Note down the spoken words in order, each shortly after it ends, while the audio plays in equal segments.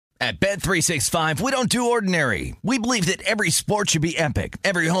At Bet365, we don't do ordinary. We believe that every sport should be epic.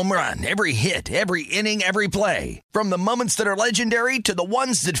 Every home run, every hit, every inning, every play. From the moments that are legendary to the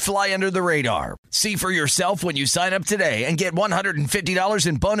ones that fly under the radar. See for yourself when you sign up today and get $150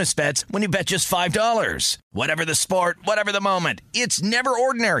 in bonus bets when you bet just $5. Whatever the sport, whatever the moment, it's never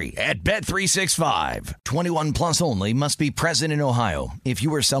ordinary at Bet365. 21 plus only. Must be present in Ohio. If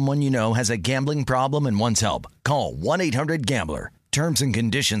you or someone you know has a gambling problem and wants help, call 1-800-GAMBLER. Terms and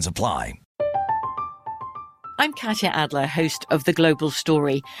conditions apply. I'm Katya Adler, host of The Global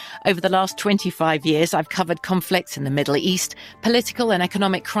Story. Over the last 25 years, I've covered conflicts in the Middle East, political and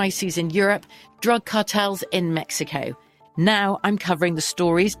economic crises in Europe, drug cartels in Mexico. Now I'm covering the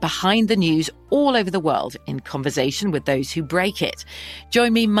stories behind the news all over the world in conversation with those who break it.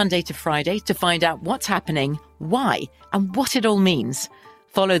 Join me Monday to Friday to find out what's happening, why, and what it all means.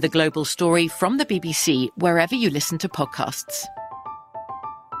 Follow The Global Story from the BBC wherever you listen to podcasts.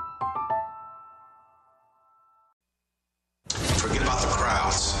 Forget about the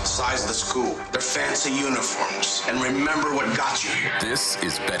crowds, size of the school, their fancy uniforms, and remember what got you here. This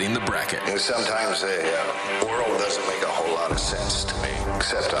is Betting the Bracket. Sometimes the world doesn't make a whole lot of sense to me,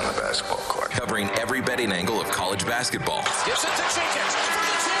 except on the basketball court. Covering every betting angle of college basketball. Gives it to Jenkins for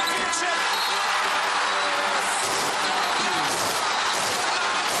the championship.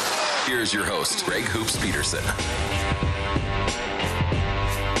 Here's your host, Greg Hoops Peterson.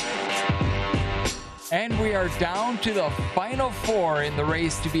 And we are down to the Final Four in the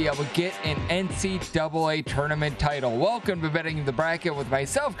race to be able to get an NCAA tournament title. Welcome to Betting the Bracket with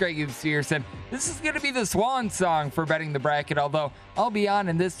myself, Greg Hoops Peterson. This is going to be the swan song for Betting the Bracket, although I'll be on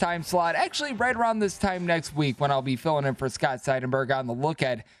in this time slot actually right around this time next week when I'll be filling in for Scott Seidenberg on the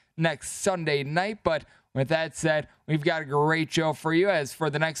Lookhead next Sunday night. But with that said, we've got a great show for you, as for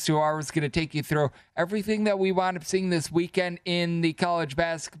the next 2 hours, going to take you through everything that we wound up seeing this weekend in the college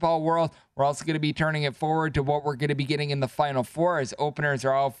basketball world. We're also going to be turning it forward to what we're going to be getting in the Final Four, as openers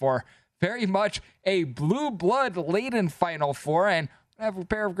are all for very much a blue blood laden Final Four, and I have a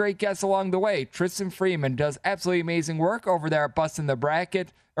pair of great guests along the way. Tristan Freeman does absolutely amazing work over there at Busting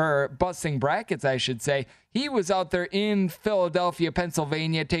Brackets, I should say. He was out there in Philadelphia,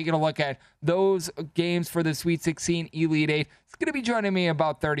 Pennsylvania, taking a look at those games for the Sweet 16 Elite Eight. He's going to be joining me in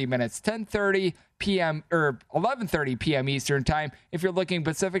about 30 minutes, 10:30 p.m. or 11:30 p.m. Eastern time. If you're looking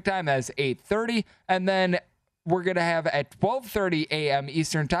Pacific time, that's 8:30. And then we're going to have at 12:30 a.m.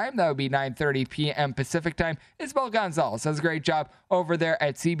 Eastern time, that would be 9:30 p.m. Pacific time, Isabel Gonzalez does a great job over there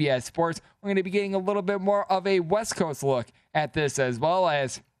at CBS Sports. We're going to be getting a little bit more of a West Coast look at this, as well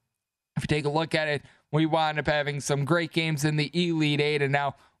as, if you take a look at it, we wound up having some great games in the Elite Eight, and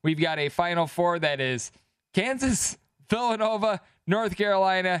now we've got a Final Four that is Kansas, Villanova, North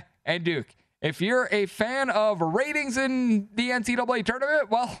Carolina, and Duke. If you're a fan of ratings in the NCAA tournament,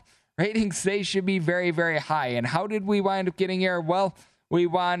 well, ratings, they should be very, very high. And how did we wind up getting here? Well, we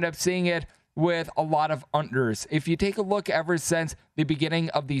wound up seeing it with a lot of unders. If you take a look ever since the beginning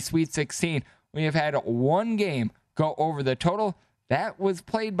of the Sweet 16, we have had one game go over the total. That was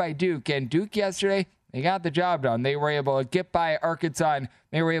played by Duke, and Duke yesterday, they got the job done. They were able to get by Arkansas, and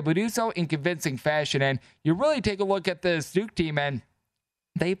they were able to do so in convincing fashion. And you really take a look at this Duke team, and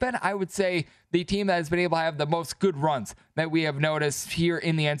they've been, I would say, the team that has been able to have the most good runs that we have noticed here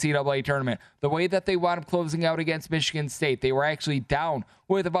in the NCAA tournament. The way that they wound up closing out against Michigan State, they were actually down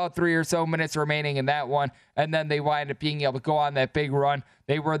with about 3 or so minutes remaining in that one, and then they wound up being able to go on that big run.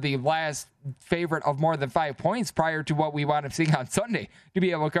 They were the last favorite of more than 5 points prior to what we wound up seeing on Sunday to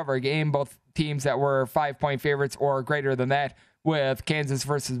be able to cover a game. Both teams that were 5-point favorites or greater than that, with Kansas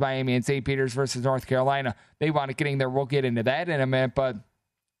versus Miami and St. Peter's versus North Carolina. They wound up getting there. We'll get into that in a minute, but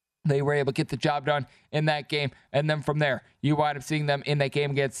they were able to get the job done in that game. And then from there, you wind up seeing them in that game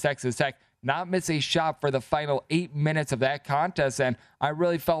against Texas Tech not miss a shot for the final 8 minutes of that contest. And I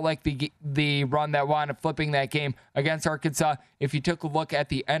really felt like the run that wound up flipping that game against Arkansas, if you took a look at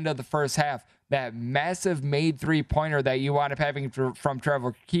the end of the first half, that massive made three-pointer that you wound up having from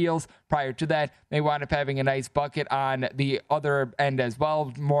Trevor Keels. Prior to that, they wound up having a nice bucket on the other end as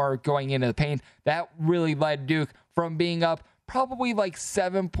well, more going into the paint. That really led Duke from being up probably like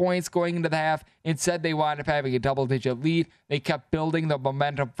 7 points going into the half. Instead, they wound up having a double-digit lead. They kept building the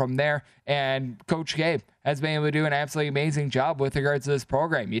momentum from there, and Coach Gabe has been able to do an absolutely amazing job with regards to this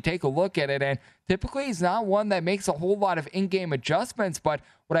program. You take a look at it, and typically he's not one that makes a whole lot of in-game adjustments, but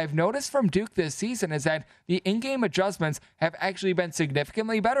what I've noticed from Duke this season is that the in-game adjustments have actually been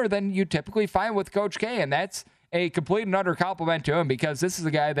significantly better than you typically find with Coach K, and that's a complete and utter compliment to him, because this is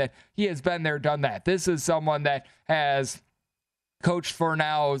a guy that he has been there, done that. This is someone that has coached for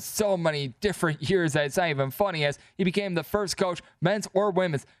now so many different years that it's not even funny, as he became the first coach, men's or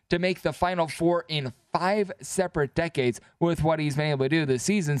women's, to make the Final Four in 5 separate decades with what he's been able to do this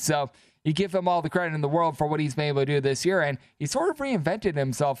season. So you give him all the credit in the world for what he's been able to do this year, and he sort of reinvented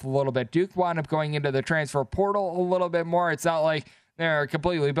himself a little bit. Duke wound up going into the transfer portal a little bit more. It's not like they're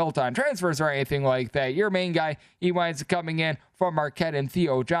completely built on transfers or anything like that. Your main guy, he winds up coming in from Marquette, and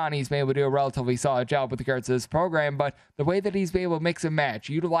Theo John. He's been able to do a relatively solid job with regards to this program, but the way that he's been able to mix and match,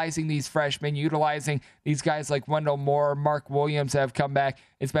 utilizing these freshmen, utilizing these guys like Wendell Moore, Mark Williams have come back,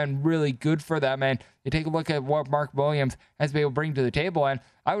 it's been really good for them. And you take a look at what Mark Williams has been able to bring to the table, and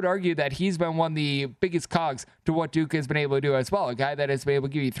I would argue that he's been one of the biggest cogs to what Duke has been able to do as well. A guy that has been able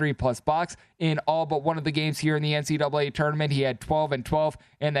to give you 3+ blocks in all but one of the games here in the NCAA tournament. He had 12 and 12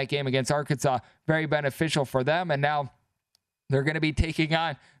 in that game against Arkansas. Very beneficial for them. And now they're going to be taking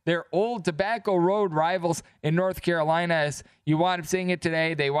on their old Tobacco Road rivals in North Carolina. As you wind up seeing it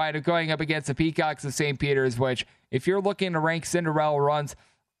today, they wind up going up against the Peacocks of St. Peter's, which, if you're looking to rank Cinderella runs,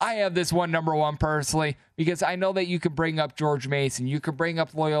 I have this one number one personally, because I know that you could bring up George Mason, you could bring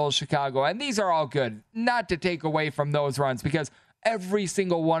up Loyola Chicago, and these are all good. Not to take away from those runs, because every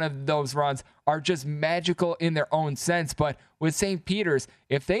single one of those runs are just magical in their own sense. But with St. Peter's,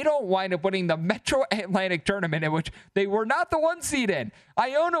 if they don't wind up winning the Metro Atlantic tournament, in which they were not the 1 seed in,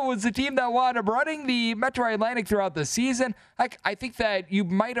 Iona was the team that wound up running the Metro Atlantic throughout the season. I think that you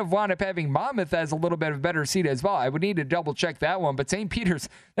might have wound up having Monmouth as a little bit of a better seed as well. I would need to double check that one, but St. Peter's,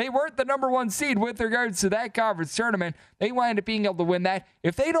 they weren't the number 1 seed with regards to that conference tournament. They wind up being able to win that.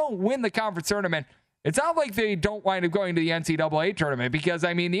 If they don't win the conference tournament, it's not like they don't wind up going to the NCAA tournament, because,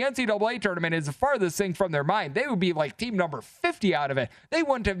 I mean, the NCAA tournament is the farthest thing from their mind. They would be like team number 50 out of it. They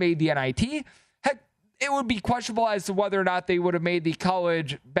wouldn't have made the NIT. Heck, it would be questionable as to whether or not they would have made the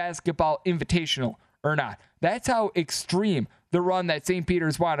college basketball invitational or not. That's how extreme the run that St.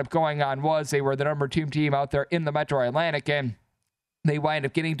 Peter's wound up going on was. They were the number 2 team out there in the Metro Atlantic, and they wind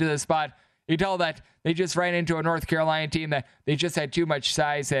up getting to the spot. You tell that they just ran into a North Carolina team that they just had too much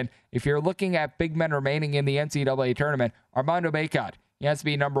size. And if you're looking at big men remaining in the NCAA tournament, Armando Bacot, he has to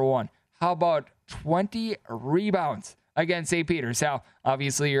be number 1. How about 20 rebounds against St. Peter's? Now,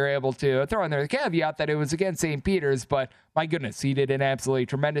 obviously, you're able to throw in there the caveat that it was against St. Peter's, but my goodness, he did an absolutely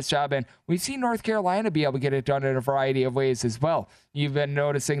tremendous job. And we've seen North Carolina be able to get it done in a variety of ways as well. You've been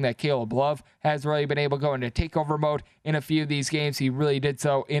noticing that Caleb Love has really been able to go into takeover mode in a few of these games. He really did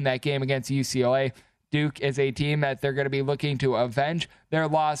so in that game against UCLA. Duke is a team that they're going to be looking to avenge their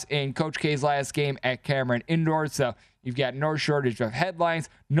loss in Coach K's last game at Cameron Indoors. So you've got no shortage of headlines.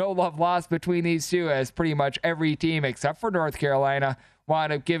 No love lost between these two, as pretty much every team except for North Carolina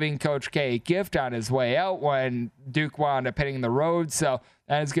wound up giving Coach K a gift on his way out when Duke wound up hitting the road. So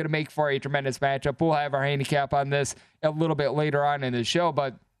that is going to make for a tremendous matchup. We'll have our handicap on this a little bit later on in the show,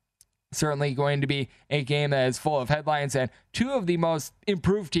 but certainly going to be a game that is full of headlines, and 2 of the most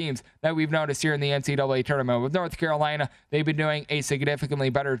improved teams that we've noticed here in the NCAA tournament. With North Carolina, they've been doing a significantly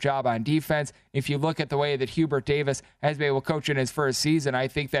better job on defense. If you look at the way that Hubert Davis has been able to coach in his first season, I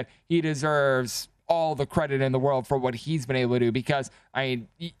think that he deserves all the credit in the world for what he's been able to do, because, I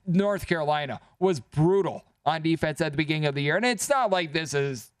mean, North Carolina was brutal on defense at the beginning of the year. And it's not like this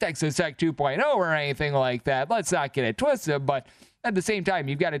is Texas Tech 2.0 or anything like that. Let's not get it twisted, but at the same time,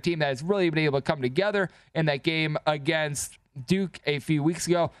 you've got a team that has really been able to come together in that game against Duke a few weeks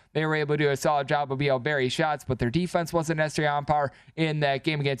ago. They were able to do a solid job of being able to bury shots, but their defense wasn't necessarily on par in that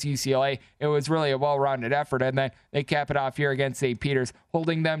game against UCLA. It was really a well-rounded effort, and then they cap it off here against St. Peter's,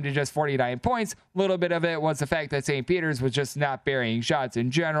 holding them to just 49 points. A little bit of it was the fact that St. Peter's was just not burying shots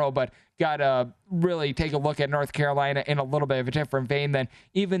in general, but got to really take a look at North Carolina in a little bit of a different vein than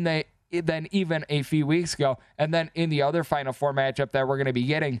even a few weeks ago. And then in the other Final Four matchup that we're going to be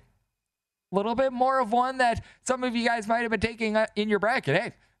getting, a little bit more of one that some of you guys might have been taking in your bracket.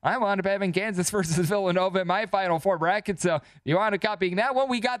 Hey, I wound up having Kansas versus Villanova in my Final Four bracket, so if you want to copying that one,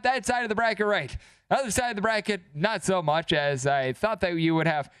 we got that side of the bracket right. Other side of the bracket, not so much, as I thought that you would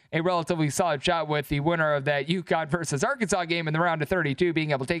have a relatively solid shot with the winner of that UConn versus Arkansas game in the round of 32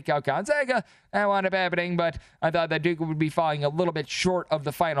 being able to take out Gonzaga. That wound up happening, but I thought that Duke would be falling a little bit short of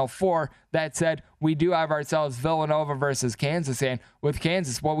the Final Four. That said, we do have ourselves Villanova versus Kansas, and with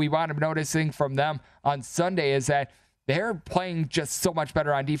Kansas, what we wound up noticing from them on Sunday is that they're playing just so much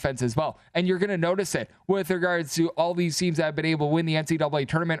better on defense as well. And you're going to notice it with regards to all these teams that have been able to win the NCAA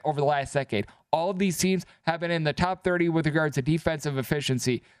tournament over the last decade. All of these teams have been in the top 30 with regards to defensive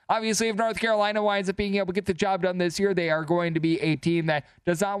efficiency. Obviously, if North Carolina winds up being able to get the job done this year, they are going to be a team that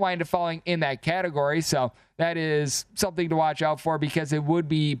does not wind up falling in that category. So that is something to watch out for, because it would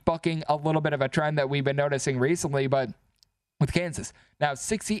be bucking a little bit of a trend that we've been noticing recently. But with Kansas. Now,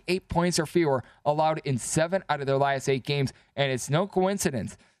 68 points or fewer allowed in 7 out of their last 8 games, and it's no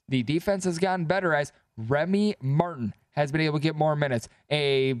coincidence. The defense has gotten better as Remy Martin has been able to get more minutes.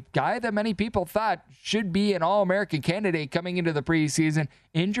 A guy that many people thought should be an All-American candidate coming into the preseason,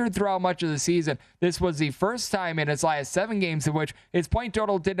 injured throughout much of the season. This was the first time in his last 7 games in which his point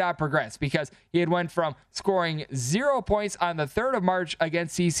total did not progress because he had went from scoring 0 points on the 3rd of March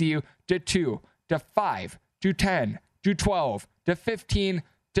against CCU to 2, to 5, to 10, to 12, to 15,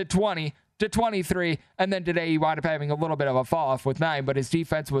 to 20, to 23, and then today he wound up having a little bit of a fall off with 9, but his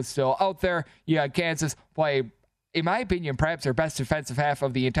defense was still out there. You had Kansas play, in my opinion, perhaps their best defensive half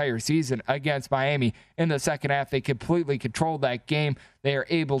of the entire season against Miami. In the second half, they completely controlled that game. They are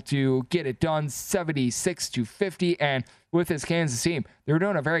able to get it done 76-50, and with this Kansas team, they were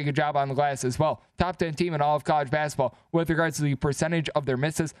doing a very good job on the glass as well. Top 10 team in all of college basketball with regards to the percentage of their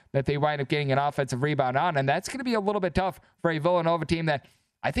misses that they wind up getting an offensive rebound on, and that's going to be a little bit tough for a Villanova team that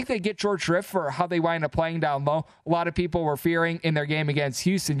I think they get short shrift for how they wind up playing down low. A lot of people were fearing in their game against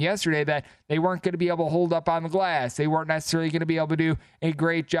Houston yesterday that they weren't going to be able to hold up on the glass. They weren't necessarily going to be able to do a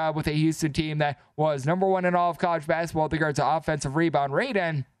great job with a Houston team that was number 1 in all of college basketball with regards to offensive rebound rate,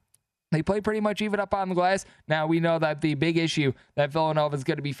 and they play pretty much even up on the glass. Now, we know that the big issue that Villanova is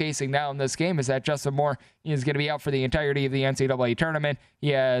going to be facing now in this game is that Justin Moore is going to be out for the entirety of the NCAA tournament. He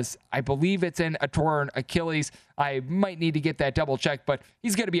has, I believe it's in a torn Achilles. I might need to get that double checked, but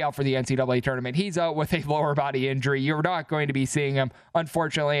he's going to be out for the NCAA tournament. He's out with a lower body injury. You're not going to be seeing him.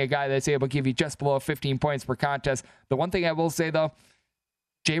 Unfortunately, a guy that's able to give you just below 15 points per contest. The one thing I will say, though,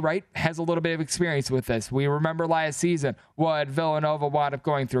 Jay Wright has a little bit of experience with this. We remember last season what Villanova wound up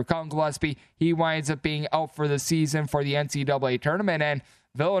going through. Colin Gillespie, he winds up being out for the season for the NCAA tournament, and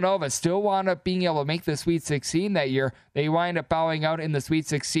Villanova still wound up being able to make the Sweet 16 that year. They wind up bowing out in the Sweet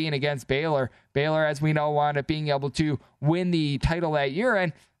 16 against Baylor. Baylor, as we know, wound up being able to win the title that year,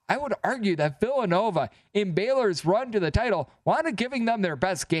 and I would argue that Villanova, in Baylor's run to the title, wound up giving them their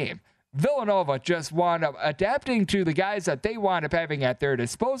best game. Villanova just wound up adapting to the guys that they wound up having at their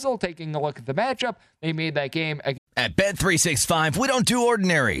disposal, taking a look at the matchup. They made that game. At Bet365, we don't do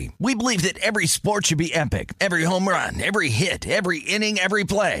ordinary. We believe that every sport should be epic. Every home run, every hit, every inning, every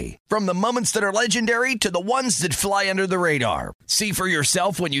play. From the moments that are legendary to the ones that fly under the radar. See for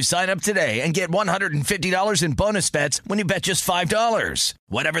yourself when you sign up today and get $150 in bonus bets when you bet just $5.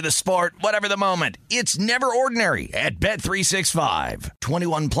 Whatever the sport, whatever the moment, it's never ordinary at Bet365.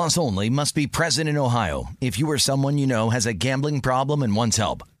 21 plus only. Must be present in Ohio. If you or someone you know has a gambling problem and wants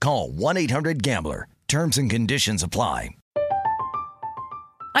help, call 1-800-GAMBLER. Terms and conditions apply.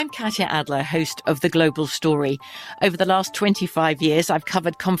 I'm Katya Adler, host of The Global Story. Over the last 25 years, I've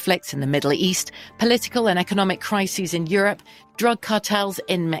covered conflicts in the Middle East, political and economic crises in Europe, drug cartels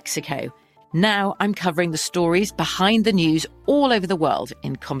in Mexico. Now I'm covering the stories behind the news all over the world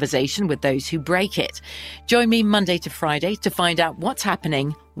in conversation with those who break it. Join me Monday to Friday to find out what's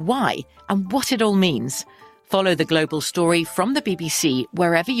happening, why, and what it all means. Follow The Global Story from the BBC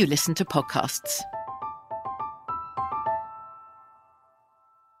wherever you listen to podcasts.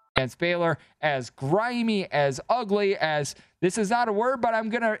 Against Baylor, as grimy, as ugly as, this is not a word, but I'm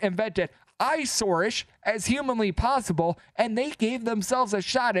going to invent it, eyesore-ish as humanly possible, and they gave themselves a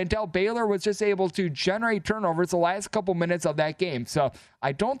shot until Baylor was just able to generate turnovers the last couple minutes of that game. So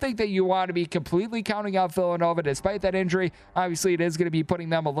I don't think that you want to be completely counting out Villanova despite that injury. Obviously, it is going to be putting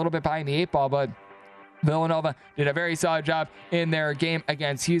them a little bit behind the 8 ball, but Villanova did a very solid job in their game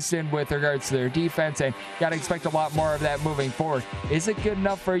against Houston with regards to their defense, and got to expect a lot more of that moving forward. Is it good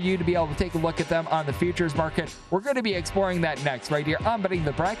enough for you to be able to take a look at them on the futures market? We're going to be exploring that next right here on Betting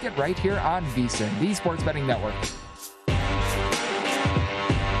the Bracket, right here on VSiN, the Sports Betting Network.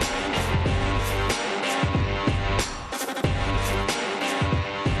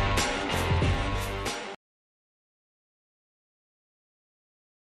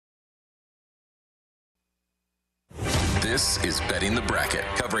 This is Betting the Bracket,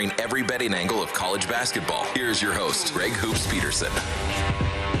 covering every betting angle of college basketball. Here's your host, Greg Hoops Peterson.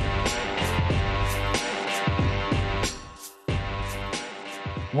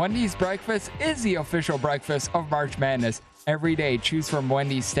 Wendy's breakfast is the official breakfast of March Madness. Every day, choose from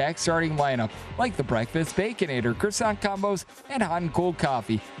Wendy's stacked starting lineup, like the Breakfast Baconator, croissant combos, and hot and cold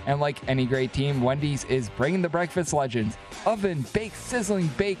coffee. And like any great team, Wendy's is bringing the breakfast legends. Oven-baked sizzling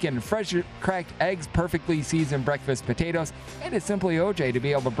bacon, fresh cracked eggs, perfectly seasoned breakfast potatoes, and it's simply OJ to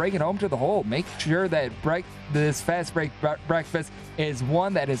be able to bring it home to the hole. Make sure that this fast break breakfast is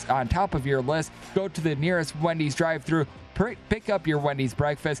one that is on top of your list. Go to the nearest Wendy's drive-thru, pick up your Wendy's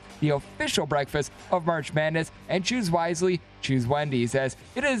breakfast, the official breakfast of March Madness, and choose wisely. Choose Wendy's, as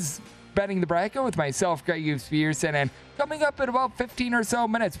it is Betting the Bracket with myself, Greg Pearson, and coming up in about 15 or so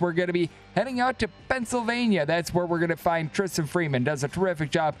minutes, we're going to be heading out to Pennsylvania. That's where we're going to find Tristan Freeman. Does a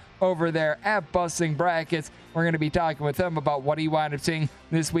terrific job over there at Busting Brackets. We're going to be talking with him about what he wound up seeing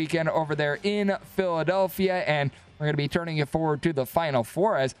this weekend over there in Philadelphia, and we're going to be turning it forward to the Final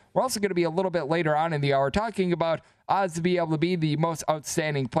Four, as we're also going to be a little bit later on in the hour talking about odds to be able to be the most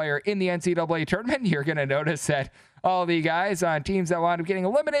outstanding player in the NCAA tournament. You're going to notice that all the guys on teams that wound up getting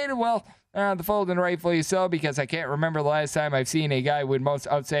eliminated, well, the fold, and rightfully so, because I can't remember the last time I've seen a guy win most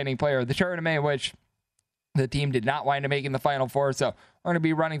outstanding player of the tournament, which the team did not wind up making the Final Four. So we're going to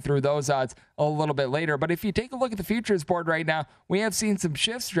be running through those odds a little bit later. But if you take a look at the futures board right now, we have seen some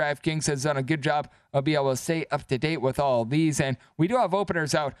shifts. DraftKings has done a good job of being able to stay up to date with all of these. And we do have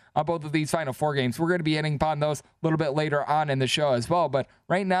openers out on both of these Final Four games. We're going to be hitting upon those a little bit later on in the show as well. But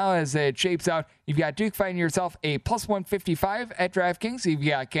right now, as it shapes out, you've got Duke finding yourself a plus 155 at DraftKings. You've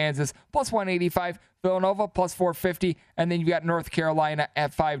got Kansas plus 185. Villanova plus 450, and then you've got North Carolina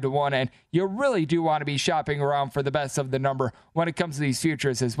at 5-1. And you really do want to be shopping around for the best of the number when it comes to these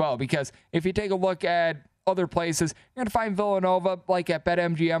futures as well, because if you take a look at other places, you're going to find Villanova, like at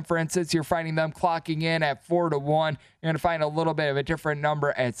BetMGM, for instance, you're finding them clocking in at 4-1. You're going to find a little bit of a different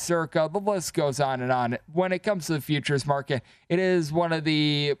number at Circa. The list goes on and on. When it comes to the futures market, it is one of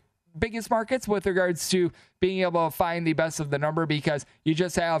the biggest markets with regards to being able to find the best of the number, because you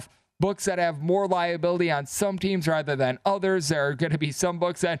just have books that have more liability on some teams rather than others. There are going to be some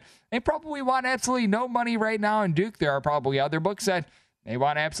books that they probably want absolutely no money right now on Duke. There are probably other books that they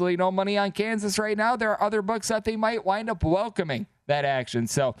want absolutely no money on Kansas right now. There are other books that they might wind up welcoming that action.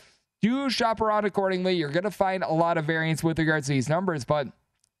 So do shop around accordingly. You're going to find a lot of variance with regards to these numbers, but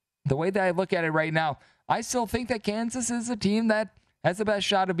the way that I look at it right now, I still think that Kansas is a team that has the best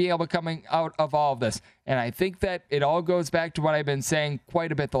shot of being able to coming out of all of this. And I think that it all goes back to what I've been saying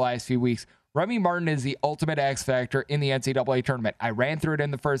quite a bit the last few weeks. Remy Martin is the ultimate X factor in the NCAA tournament. I ran through it in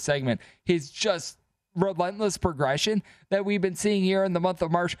the first segment. His just relentless progression that we've been seeing here in the month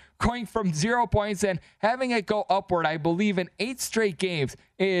of March, going from 0 points and having it go upward, I believe, in 8 straight games,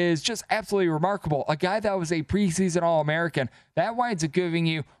 is just absolutely remarkable. A guy that was a preseason All-American, that winds up giving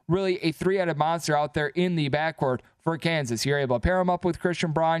you really a three-headed monster out there in the backcourt for Kansas. You're able to pair him up with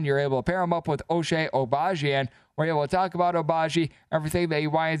Christian Braun. You're able to pair him up with Ochai Agbaji, and we're able to talk about Agbaji, everything that he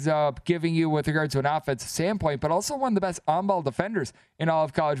winds up giving you with regards to an offensive standpoint, but also one of the best on-ball defenders in all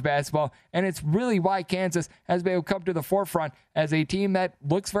of college basketball. And it's really why Kansas has been able to come to the forefront as a team that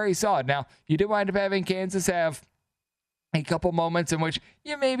looks very solid. Now, you did wind up having Kansas have a couple moments in which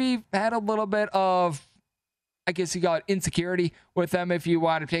you maybe had a little bit of, I guess you got insecurity with them if you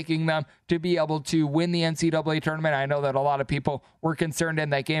wanted taking them to be able to win the NCAA tournament. I know that a lot of people were concerned in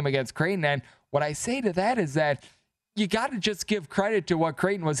that game against Creighton, and what I say to that is that you got to just give credit to what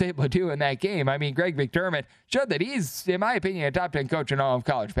Creighton was able to do in that game. I mean, Greg McDermott showed that he's, in my opinion, a top 10 coach in all of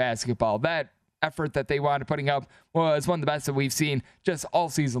college basketball. That effort that they wanted putting up was one of the best that we've seen just all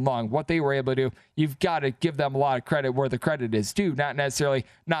season long. What they were able to do, you've got to give them a lot of credit where the credit is due, not necessarily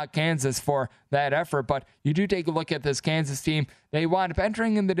not Kansas for that effort, but you do take a look at this Kansas team. They wound up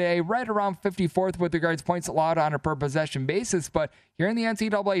entering in the day right around 54th with regards to points allowed on a per possession basis, but here in the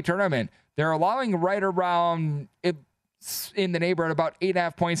NCAA tournament, they're allowing right around in the neighborhood about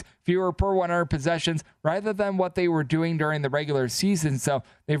 8.5 points fewer per 100 possessions rather than what they were doing during the regular season. So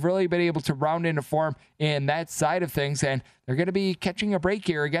they've really been able to round into form in that side of things, and they're going to be catching a break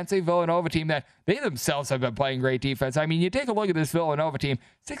here against a Villanova team that they themselves have been playing great defense. I mean, you take a look at this Villanova team,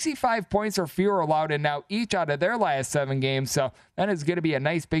 65 points or fewer allowed in now each out of their last 7 games. So that is going to be a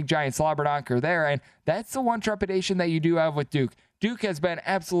nice big giant slobber knocker there, and that's the one trepidation that you do have with Duke. Duke has been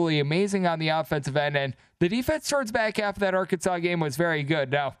absolutely amazing on the offensive end, and the defense towards back half of that Arkansas game was very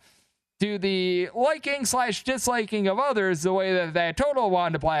good. Now, to the liking/disliking of others, the way that total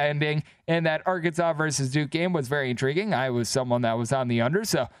wound up landing in that Arkansas versus Duke game was very intriguing. I was someone that was on the under,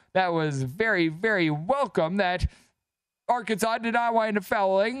 so that was very, very welcome that Arkansas did not wind up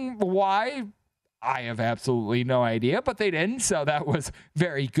fouling. Why? I have absolutely no idea, but they didn't, so that was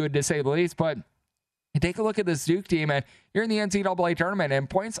very good to say the least. But you take a look at this Duke team, and you're in the NCAA tournament, and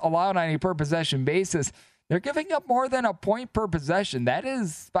points allowed on a per possession basis, they're giving up more than a point per possession. That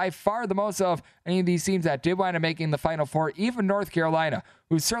is by far the most of any of these teams that did wind up making the Final Four. Even North Carolina,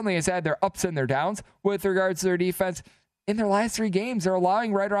 who certainly has had their ups and their downs with regards to their defense, in their last 3 games, they're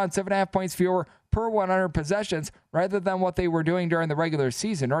allowing right around 7.5 points fewer per 100 possessions rather than what they were doing during the regular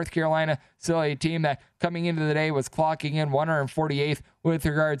season. North Carolina, still a team that coming into the day was clocking in 148th with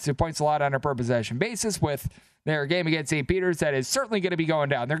regards to points allowed on a per possession basis. With their game against St. Peter's, that is certainly going to be going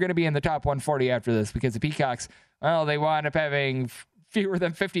down. They're going to be in the top 140 after this because the Peacocks, well, they wound up having fewer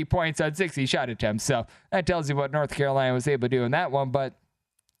than 50 points on 60 shot attempts. So that tells you what North Carolina was able to do in that one. But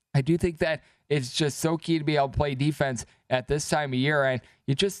I do think that it's just so key to be able to play defense at this time of year. And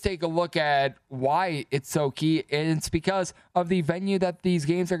you just take a look at why it's so key. And it's because of the venue that these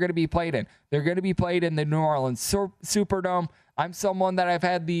games are going to be played in. They're going to be played in the New Orleans Superdome. I'm someone that I've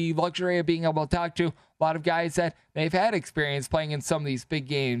had the luxury of being able to talk to a lot of guys that they've had experience playing in some of these big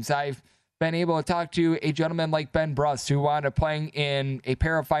games. I've been able to talk to a gentleman like Ben Brust, who wound up playing in a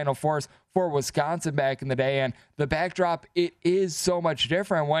pair of Final Fours for Wisconsin back in the day. And the backdrop, it is so much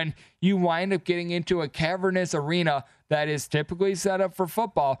different when you wind up getting into a cavernous arena that is typically set up for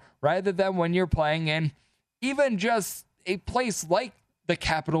football, rather than when you're playing in even just a place like the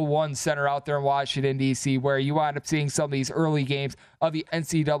Capital One Center out there in Washington, D.C., where you wind up seeing some of these early games of the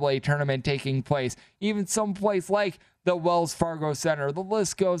NCAA tournament taking place. Even some place like the Wells Fargo Center. The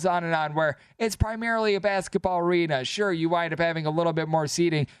list goes on and on, where it's primarily a basketball arena. Sure, you wind up having a little bit more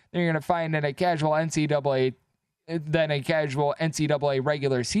seating than you're going to find in a casual NCAA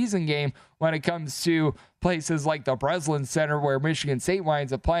regular season game when it comes to places like the Breslin Center where Michigan State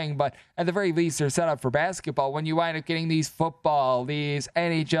winds up playing, but at the very least they're set up for basketball. When you wind up getting these football, these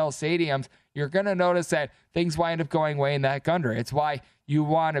NHL stadiums, you're going to notice that things wind up going way in that under. It's why you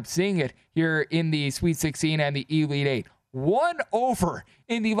wind up seeing it here in the Sweet 16 and the Elite 8. 1 over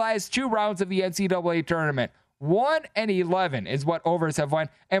in the last 2 rounds of the NCAA tournament. 1-11 is what overs have won.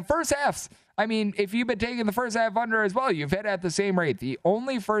 And first halves, I mean, if you've been taking the first half under as well, you've hit at the same rate. The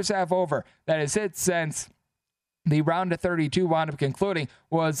only first half over that has hit since the round of 32 wound up concluding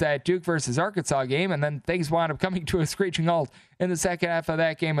was that Duke versus Arkansas game, and then things wound up coming to a screeching halt in the second half of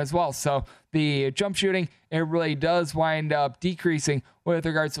that game as well. So the jump shooting, it really does wind up decreasing with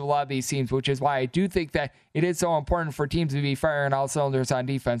regards to a lot of these teams, which is why I do think that it is so important for teams to be firing all cylinders on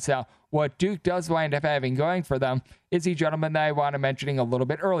defense. Now, what Duke does wind up having going for them is the gentleman that I wanted mentioning a little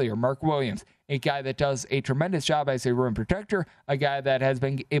bit earlier, Mark Williams, a guy that does a tremendous job as a rim protector, a guy that has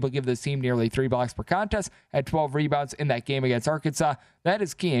been able to give this team nearly 3 blocks per contest, had 12 rebounds in that game against Arkansas. That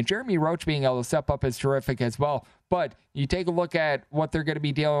is key. And Jeremy Roach being able to step up is terrific as well. But you take a look at what they're going to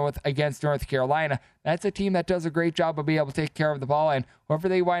be dealing with against North Carolina. That's a team that does a great job of being able to take care of the ball. And whoever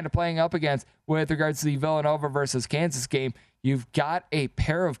they wind up playing up against with regards to the Villanova versus Kansas game, you've got a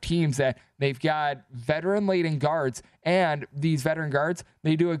pair of teams that they've got veteran-laden guards, and these veteran guards,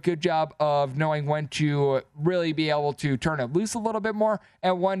 they do a good job of knowing when to really be able to turn it loose a little bit more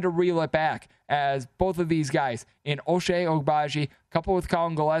and when to reel it back, as both of these guys in Ochai Agbaji, coupled with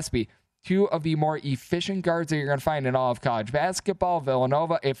Colin Gillespie, 2 of the more efficient guards that you're going to find in all of college basketball.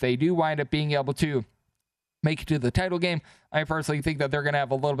 Villanova, if they do wind up being able to make it to the title game, I personally think that they're going to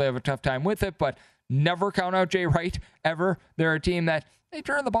have a little bit of a tough time with it, but never count out Jay Wright, ever. They're a team that they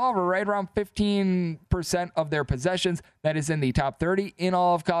turn the ball over right around 15% of their possessions. That is in the top 30 in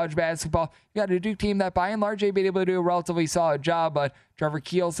all of college basketball. You got a Duke team that by and large they've been able to do a relatively solid job, but Trevor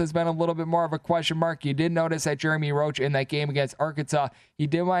Keels has been a little bit more of a question mark. You did notice that Jeremy Roach in that game against Arkansas, he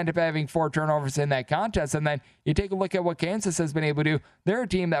did wind up having 4 turnovers in that contest. And then you take a look at what Kansas has been able to do. They're a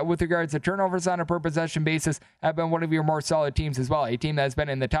team that, with regards to turnovers on a per possession basis, have been one of your more solid teams as well. A team that has been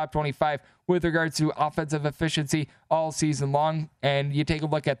in the top 25 with regards to offensive efficiency all season long. And you take a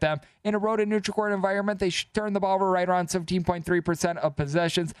look at them in a road and neutral court environment, they turn the ball over right around 17.3% of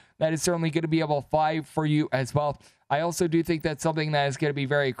possessions. That is certainly going to be able to fly for you as well. I also do think that's something that is going to be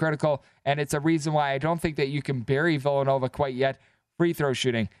very critical, and it's a reason why I don't think that you can bury Villanova quite yet. Free throw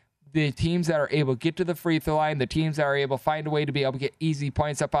shooting. The teams that are able to get to the free throw line, the teams that are able to find a way to be able to get easy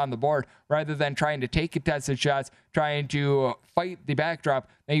points up on the board, rather than trying to take contested shots, trying to fight the backdrop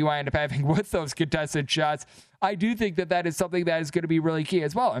that you wind up having with those contested shots. I do think that that is something that is going to be really key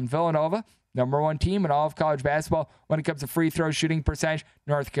as well. And Villanova, number 1 team in all of college basketball when it comes to free throw shooting percentage.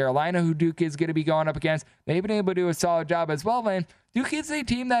 North Carolina, who Duke is going to be going up against, they've been able to do a solid job as well. And Duke is a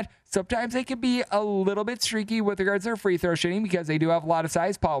team that sometimes they can be a little bit streaky with regards to their free throw shooting because they do have a lot of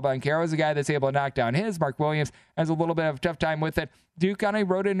size. Paul Banchero is a guy that's able to knock down his. Mark Williams has a little bit of a tough time with it. Duke on a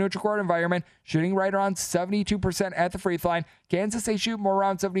road and neutral court environment, shooting right around 72% at the free throw line. Kansas, they shoot more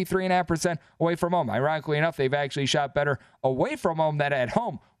around 73.5% away from home. Ironically enough, they've actually shot better away from home than at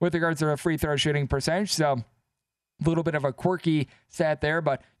home with regards to their free throw shooting percentage. So a little bit of a quirky stat there,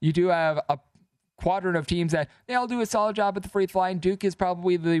 but you do have quadrant of teams that they all do a solid job at the free throw line. Duke is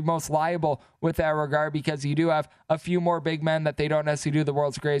probably the most liable with that regard because you do have a few more big men that they don't necessarily do the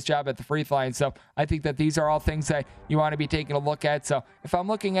world's greatest job at the free throw line. So I think that these are all things that you want to be taking a look at. So if I'm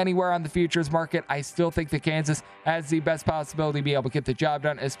looking anywhere on the futures market, I still think that Kansas has the best possibility to be able to get the job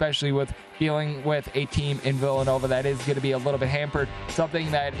done, especially with dealing with a team in Villanova that is going to be a little bit hampered. Something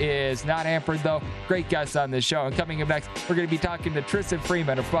that is not hampered, though. Great guests on this show. And coming up next, we're going to be talking to Tristan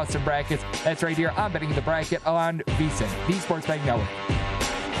Freeman of Bustin' Brackets. That's right here on Betting the Bracket on VSiN, the Sports Betting Network.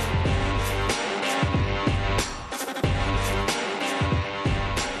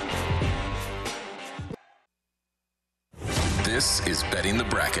 This is Betting the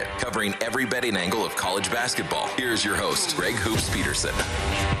Bracket, covering every betting angle of college basketball. Here's your host, Greg Hoops Peterson.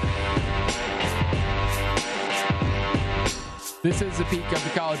 This is the peak of the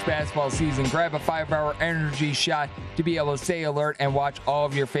college basketball season. Grab a 5-hour energy shot to be able to stay alert and watch all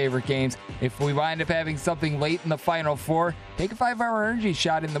of your favorite games. If we wind up having something late in the Final Four, take a 5-hour energy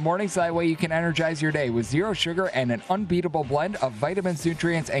shot in the morning so that way you can energize your day with zero sugar and an unbeatable blend of vitamins,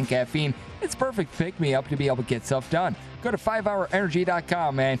 nutrients, and caffeine. It's perfect pick-me-up to be able to get stuff done. Go to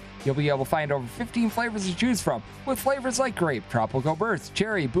 5hourenergy.com and you'll be able to find over 15 flavors to choose from, with flavors like grape, tropical burst,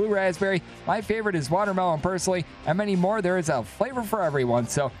 cherry, blue raspberry. My favorite is watermelon personally, and many more. There is a flavor for everyone,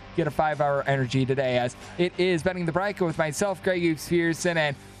 so get a 5-hour energy today, as it is Betting the Bracket with myself, Greg Hoops Peterson,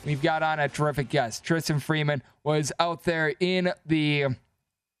 and we've got on a terrific guest. Tristan Freeman was out there in the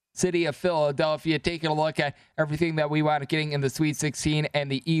city of Philadelphia, taking a look at everything that we wound up getting in the Sweet 16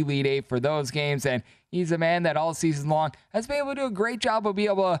 and the Elite Eight for those games. And he's a man that all season long has been able to do a great job of being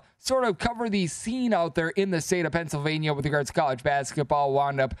able to sort of cover the scene out there in the state of Pennsylvania with regards to college basketball.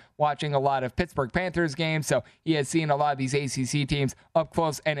 Wound up watching a lot of Pittsburgh Panthers games, so he has seen a lot of these ACC teams up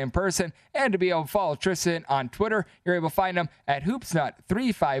close and in person. And to be able to follow Tristan on Twitter, you're able to find him at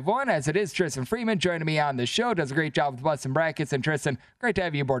HoopsNut351, as it is Tristan Freeman joining me on the show. Does a great job with Bustin' Brackets. And Tristan, great to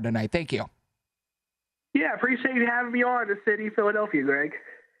have you aboard tonight. Thank you. Yeah, appreciate you having me on the city of Philadelphia, Greg.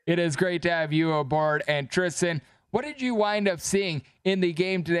 It is great to have you aboard. And Tristan, what did you wind up seeing in the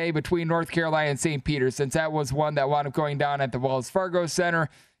game today between North Carolina and St. Peter's, since that was one that wound up going down at the Wells Fargo Center?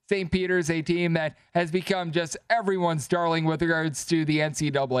 St. Peter's, a team that has become just everyone's darling with regards to the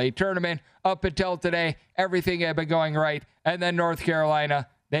NCAA tournament. Up until today, everything had been going right. And then North Carolina,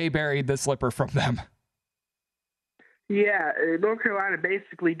 they buried the slipper from them. Yeah, North Carolina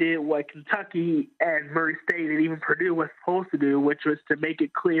basically did what Kentucky and Murray State and even Purdue was supposed to do, which was to make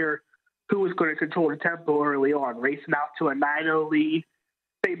it clear who was going to control the tempo early on, racing out to a 9-0 lead.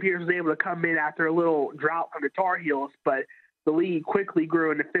 St. Peter's was able to come in after a little drought from the Tar Heels, but the lead quickly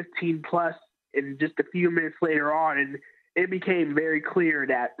grew into 15-plus in just a few minutes later on, and it became very clear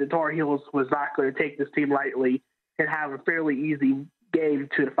that the Tar Heels was not going to take this team lightly and have a fairly easy game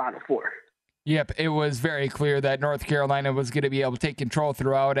to the Final Four. Yep, it was very clear that North Carolina was going to be able to take control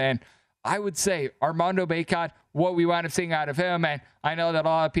throughout, and I would say Armando Bacot, what we wound up seeing out of him, and I know that a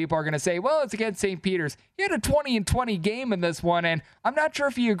lot of people are going to say, well, it's against St. Peter's. He had a 20-20 game in this one, and I'm not sure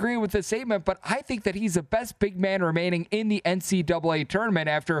if you agree with this statement, but I think that he's the best big man remaining in the NCAA tournament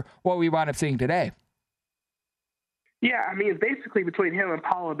after what we wound up seeing today. Yeah, I mean, it's basically between him and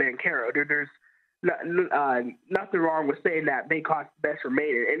Paolo Banchero. There's nothing wrong with saying that Bacot's the best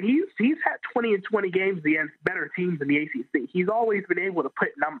remaining. And he's had 20-20 games against better teams in the ACC. He's always been able to put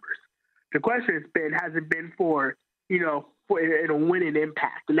numbers. The question has it been for a winning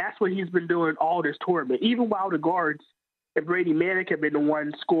impact? And that's what he's been doing all this tournament. Even while the guards and Brady Manick have been the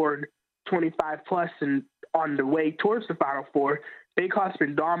one scored 25-plus and on the way towards the Final Four, Bacot's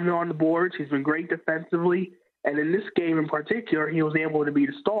been dominant on the boards. He's been great defensively. And in this game in particular, he was able to be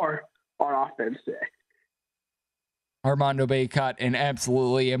the star on offense today. Armando Bacot, an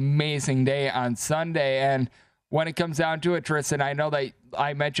absolutely amazing day on Sunday. And when it comes down to it, Tristan, I know that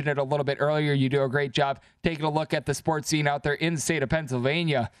I mentioned it a little bit earlier. You do a great job taking a look at the sports scene out there in the state of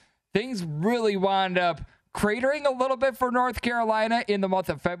Pennsylvania. Things really wound up cratering a little bit for North Carolina in the month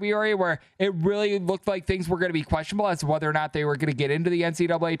of February, where it really looked like things were going to be questionable as to whether or not they were going to get into the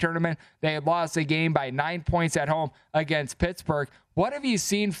NCAA tournament. They had lost a game by 9 points at home against Pittsburgh. What have you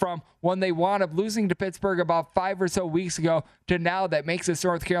seen from when they wound up losing to Pittsburgh about 5 or so weeks ago to now that makes this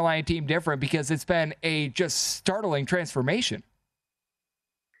North Carolina team different? Because it's been a just startling transformation.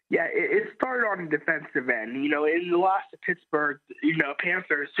 Yeah, it started on the defensive end. In the loss to Pittsburgh,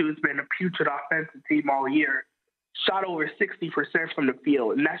 Panthers, who's been a putrid offensive team all year, shot over 60% from the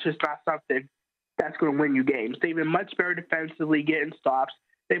field, and that's just not something that's going to win you games. They've been much better defensively, getting stops.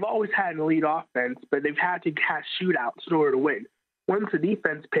 They've always had an elite offense, but they've had to have shootouts in order to win. Once the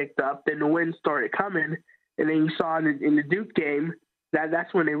defense picked up, then the wins started coming, and then you saw in the Duke game,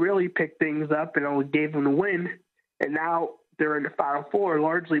 that's when they really picked things up and only gave them the win. And now they're in the Final Four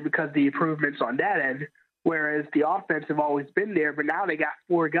largely because of the improvements on that end, whereas the offense have always been there, but now they got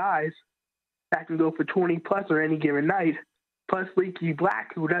 4 guys that can go for 20-plus on any given night, plus Leaky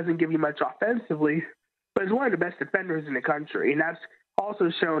Black, who doesn't give you much offensively, but is one of the best defenders in the country. And that's also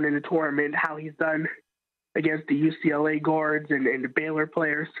shown in the tournament how he's done against the UCLA guards and the Baylor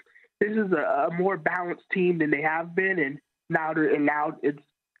players. This is a more balanced team than they have been, and now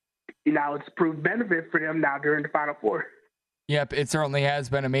it's proved benefit for them now during the Final Four. Yep, it certainly has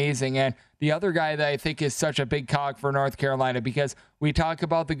been amazing. And the other guy that I think is such a big cog for North Carolina, because we talk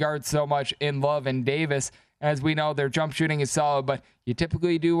about the guards so much in Love and Davis. As we know, their jump shooting is solid, but you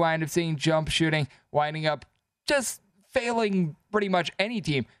typically do wind up seeing jump shooting winding up just failing pretty much any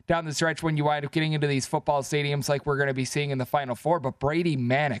team down the stretch when you wind up getting into these football stadiums like we're going to be seeing in the Final Four. But Brady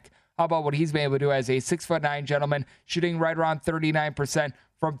Manek, how about what he's been able to do as a 6'9" gentleman, shooting right around 39%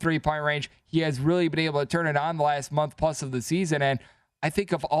 from three-point range. He has really been able to turn it on the last month plus of the season, and I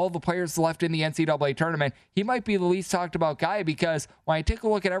think of all the players left in the NCAA tournament, he might be the least talked about guy, because when I take a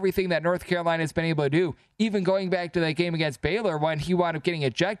look at everything that North Carolina has been able to do, even going back to that game against Baylor when he wound up getting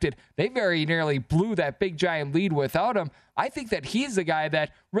ejected, they very nearly blew that big giant lead without him. I think that he's the guy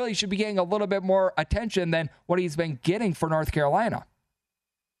that really should be getting a little bit more attention than what he's been getting for North Carolina.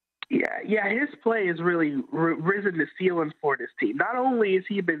 Yeah, his play has really risen the ceiling for this team. Not only has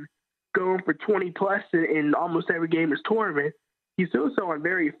he been going for 20-plus in almost every game this tournament, he's also on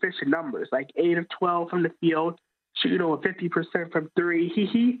very efficient numbers, like 8 of 12 from the field, shooting over 50% from three.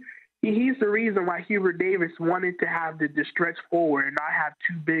 He's the reason why Hubert Davis wanted to have the stretch forward and not have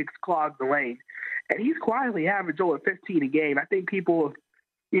 2 bigs clog the lane. And he's quietly averaged over 15 a game. I think people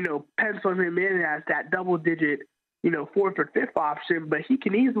have, penciled him in as that double-digit, 4th or 5th option, but he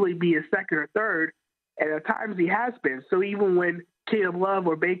can easily be a 2nd or 3rd, and at times he has been. So even when Caleb Love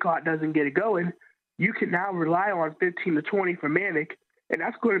or Bacot doesn't get it going, you can now rely on 15 to 20 for Manek, and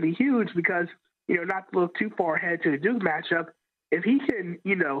that's going to be huge because, not to look too far ahead to the Duke matchup, if he can,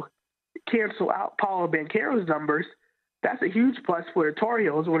 cancel out Paolo Banchero's numbers, that's a huge plus for the Tar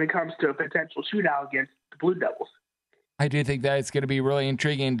Heels when it comes to a potential shootout against the Blue Devils. I do think that it's going to be really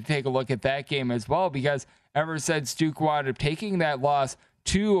intriguing to take a look at that game as well, because ever since Duke wound up taking that loss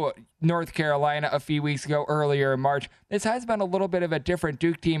to North Carolina a few weeks ago earlier in March, this has been a little bit of a different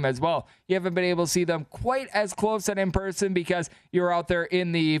Duke team as well. You haven't been able to see them quite as close and in person because you're out there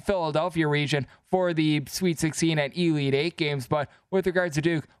in the Philadelphia region for the Sweet 16 and Elite 8 games. But with regards to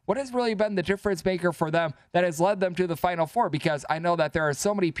Duke, what has really been the difference maker for them that has led them to the Final Four? Because I know that there are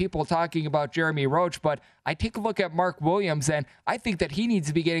so many people talking about Jeremy Roach, but I take a look at Mark Williams, and I think that he needs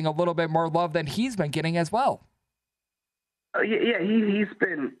to be getting a little bit more love than he's been getting as well. He's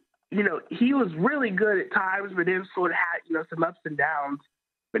been, he was really good at times, but then sort of had, some ups and downs.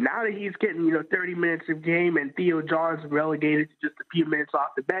 But now that he's getting, 30 minutes of game and Theo John's relegated to just a few minutes off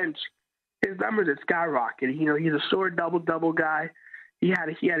the bench, his numbers are skyrocketing. He's a short double-double guy. He had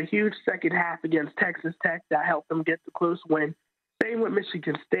a huge second half against Texas Tech that helped them get the close win. Same with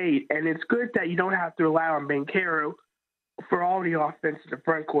Michigan State. And it's good that you don't have to rely on Banchero for all the offense in the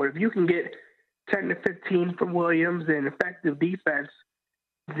front court. If you can get 10 to 15 from Williams and effective defense,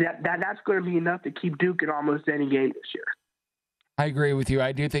 that's going to be enough to keep Duke in almost any game this year. I agree with you.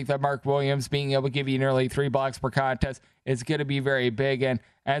 I do think that Mark Williams being able to give you nearly 3 blocks per contest is going to be very big. And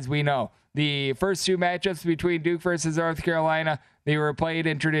as we know, the first 2 matchups between Duke versus North Carolina, they were played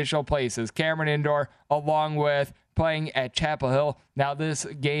in traditional places, Cameron Indoor, along with playing at Chapel Hill. Now this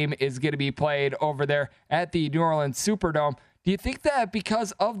game is going to be played over there at the New Orleans Superdome. Do you think that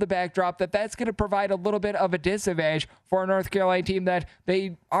because of the backdrop that's going to provide a little bit of a disadvantage for a North Carolina team that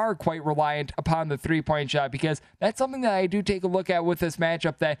they are quite reliant upon the three-point shot? Because that's something that I do take a look at with this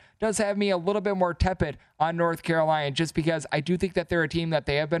matchup that does have me a little bit more tepid on North Carolina, just because I do think that they're a team that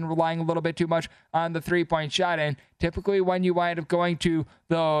they have been relying a little bit too much on the three-point shot. And typically when you wind up going to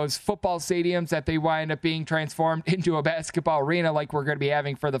those football stadiums that they wind up being transformed into a basketball arena like we're going to be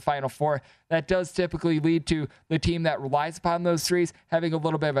having for the Final Four, that does typically lead to the team that relies upon those threes having a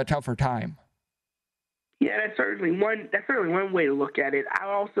little bit of a tougher time. Yeah, that's certainly one way to look at it. I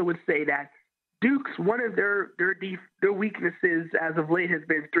also would say that Duke's one of their weaknesses as of late has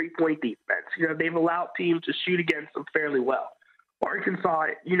been three-point defense. They've allowed teams to shoot against them fairly well. Arkansas,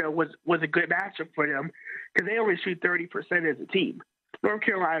 was a good matchup for them because they only shoot 30% as a team. North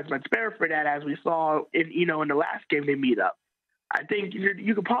Carolina is much better for that, as we saw in the last game they meet up. I think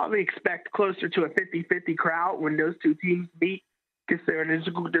you could probably expect closer to a 50-50 crowd when those two teams meet, considering there's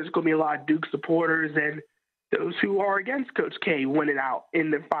going to be a lot of Duke supporters and those who are against Coach K winning out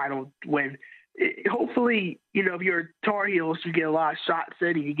in the final when hopefully, if you're Tar Heels, you get a lot of shots in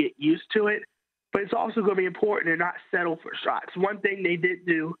and you get used to it. But it's also going to be important to not settle for shots. One thing they did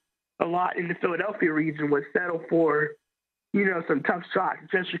do a lot in the Philadelphia region was settle for, some tough shots,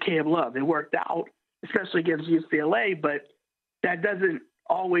 especially Caleb Love. It worked out, especially against UCLA, but that doesn't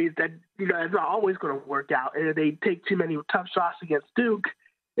always, it's not always going to work out. And if they take too many tough shots against Duke,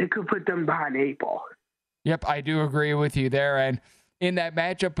 it could put them behind the 8 ball. Yep, I do agree with you there. And in that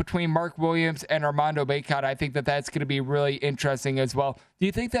matchup between Mark Williams and Armando Bacot, I think that that's going to be really interesting as well. Do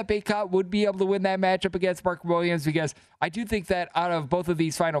you think that Bacot would be able to win that matchup against Mark Williams? Because I do think that out of both of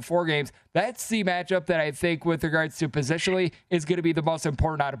these Final Four games, that's the matchup that I think with regards to positionally is going to be the most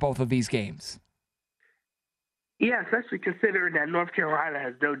important out of both of these games. Yeah, especially considering that North Carolina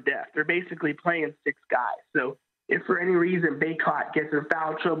has no depth. They're basically playing 6 guys. So if for any reason Bacot gets in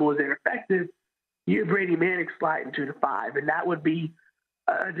foul trouble, is ineffective, you have Brady Manning sliding to the 5, and that would be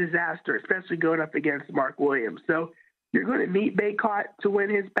a disaster, especially going up against Mark Williams. So you're going to need Bacot to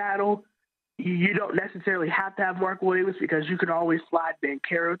win his battle. You don't necessarily have to have Mark Williams because you can always slide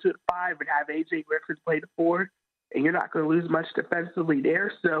Banchero to the 5 and have A.J. Griffin play the 4, and you're not going to lose much defensively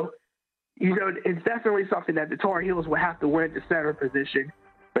there. So, it's definitely something that the Tar Heels will have to win at the center position,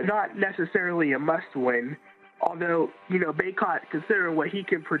 but not necessarily a must-win. Although, Bacot, considering what he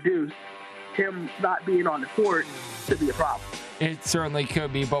can produce, him not being on the court could be a problem. It certainly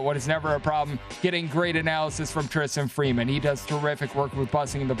could be, but what is never a problem, getting great analysis from Tristan Freeman. He does terrific work with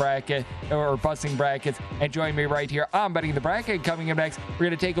busting brackets. And join me right here on Betting the Bracket. Coming up next, we're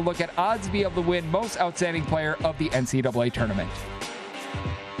going to take a look at odds to be able to win most outstanding player of the NCAA tournament.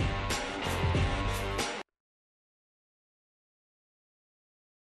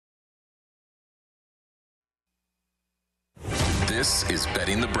 This is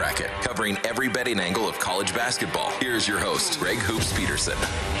Betting the Bracket, covering every betting angle of college basketball. Here's your host, Greg Hoops Peterson.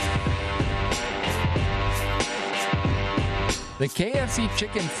 The KFC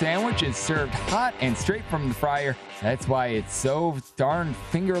chicken sandwich is served hot and straight from the fryer. That's why it's so darn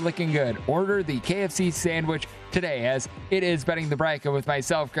finger-licking good. Order the KFC sandwich today, as it is Betting the Bracket with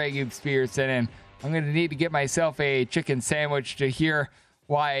myself, Greg Hoops Peterson, and I'm going to need to get myself a chicken sandwich to hear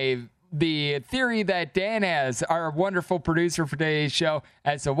why the theory that Dan has, our wonderful producer for today's show,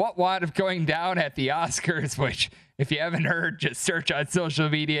 as to what wound up going down at the Oscars, which, if you haven't heard, just search on social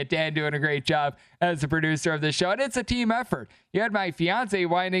media. Dan doing a great job as the producer of the show, and it's a team effort. You had my fiance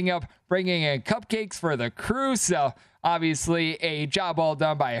winding up bringing in cupcakes for the crew, so obviously a job all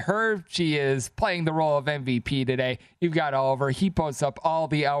done by her. She is playing the role of MVP today. You've got Oliver. He posts up all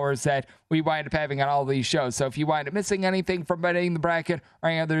the hours that we wind up having on all these shows. So if you wind up missing anything from Betting the Bracket or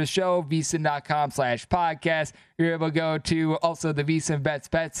any other show, VSiN.com/podcast. You're able to go to also the VSiN Bets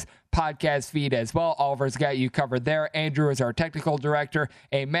podcast feed as well. Oliver's got you covered there. Andrew is our technical director,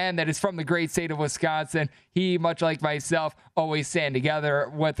 a man that is from the great state of Wisconsin. He, much like myself, always stand together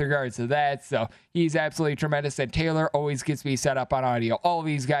with regards to that. So he's absolutely tremendous. And Taylor always gets me set up on audio. All of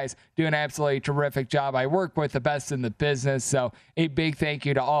these guys do an absolutely terrific job. I work with the best in the business. So a big thank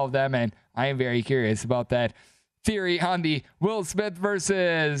you to all of them. And I am very curious about that theory on the Will Smith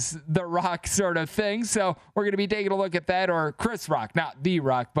versus The Rock sort of thing. So we're going to be taking a look at that, or Chris Rock, not The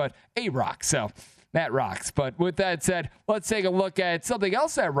Rock, but A Rock. So that rocks. But with that said, let's take a look at something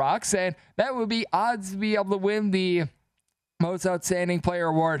else that rocks, and that would be odds to be able to win the Most Outstanding Player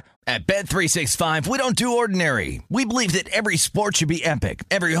Award. At Bet365, we don't do ordinary. We believe that every sport should be epic.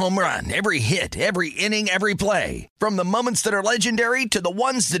 Every home run, every hit, every inning, every play. From the moments that are legendary to the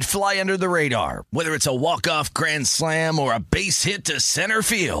ones that fly under the radar. Whether it's a walk-off grand slam or a base hit to center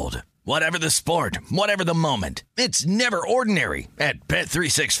field. Whatever the sport, whatever the moment. It's never ordinary at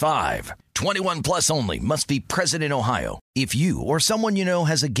Bet365. 21 plus only. Must be present in Ohio. If you or someone you know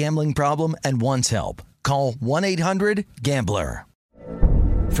has a gambling problem and wants help, call 1-800-GAMBLER.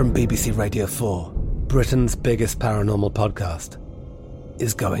 From BBC Radio 4, Britain's biggest paranormal podcast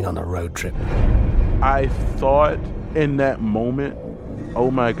is going on a road trip. I thought in that moment, oh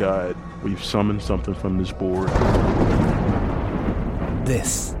my God, we've summoned something from this board.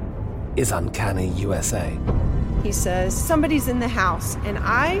 This is Uncanny USA. He says, somebody's in the house, and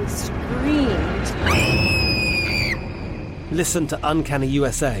I screamed. Listen to Uncanny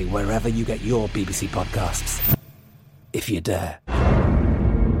USA wherever you get your BBC podcasts, if you dare.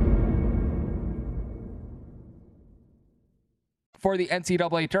 For the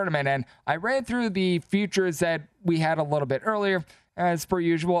NCAA tournament, and I ran through the futures that we had a little bit earlier, as per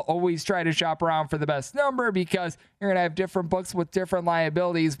usual, always try to shop around for the best number because you're going to have different books with different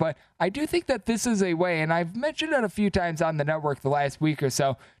liabilities. But I do think that this is a way, and I've mentioned it a few times on the network the last week or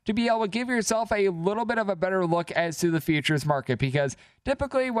so, to be able to give yourself a little bit of a better look as to the futures market, because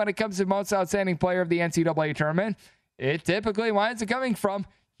typically when it comes to most outstanding player of the NCAA tournament, it typically winds up coming from,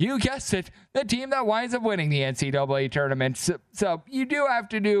 you guessed it, the team that winds up winning the NCAA tournament. So you do have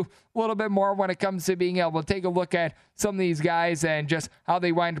to do a little bit more when it comes to being able to take a look at some of these guys and just how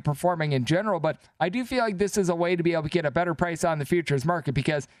they wind up performing in general. But I do feel like this is a way to be able to get a better price on the futures market,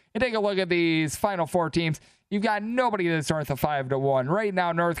 because you take a look at these final four teams, you've got nobody that's north of 5-1. Right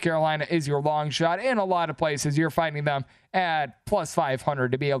now, North Carolina is your long shot. In a lot of places, you're finding them at plus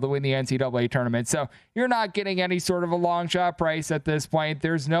 500 to be able to win the NCAA tournament. So you're not getting any sort of a long shot price at this point.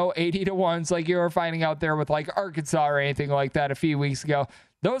 There's no 80-1s like you were finding out there with like Arkansas or anything like that a few weeks ago.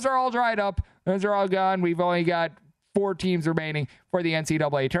 Those are all dried up. Those are all gone. We've only got 4 teams remaining for the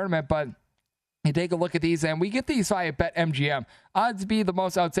NCAA tournament, but you take a look at these, and we get these via BetMGM. Odds be the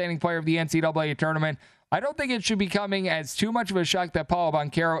most outstanding player of the NCAA tournament. I don't think it should be coming as too much of a shock that Paolo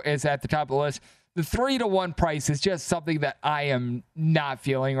Banchero is at the top of the list. The 3-1 price is just something that I am not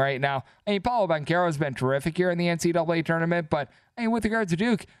feeling right now. I mean, Paolo Banchero has been terrific here in the NCAA tournament, but I mean, with regards to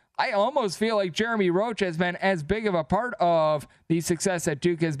Duke, I almost feel like Jeremy Roach has been as big of a part of the success that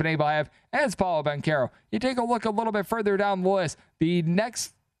Duke has been able to have as Paolo Banchero. You take a look a little bit further down the list, the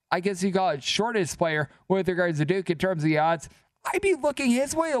next, I guess you call it, shortest player with regards to Duke in terms of the odds, I'd be looking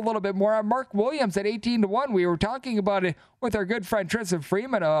his way a little bit more on Mark Williams at 18-1. We were talking about it with our good friend Tristan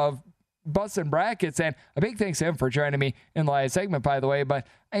Freeman of Bustin' Brackets, and a big thanks to him for joining me in the last segment, by the way. But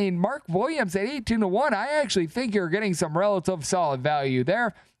I mean, Mark Williams at 18-1, I actually think you're getting some relative solid value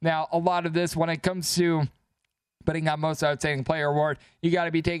there. Now, a lot of this, when it comes to putting on most outstanding player award, you got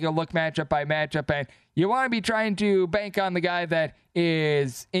to be taking a look matchup by matchup, and you want to be trying to bank on the guy that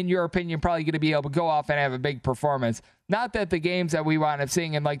is, in your opinion, probably going to be able to go off and have a big performance. Not that the games that we wind up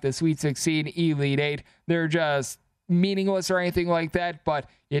seeing in like the Sweet 16, Elite 8, they're just meaningless or anything like that, but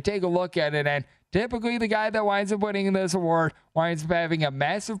you take a look at it, and typically the guy that winds up winning this award winds up having a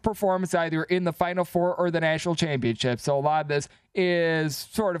massive performance either in the Final Four or the national championship. So a lot of this is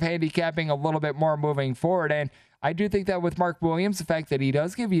sort of handicapping a little bit more moving forward, and I do think that with Mark Williams, the fact that he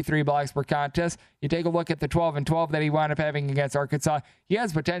does give you 3 blocks per contest, you take a look at the 12-12 that he wound up having against Arkansas, he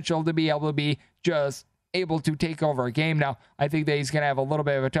has potential to be able to be just able to take over a game. Now, I think that he's going to have a little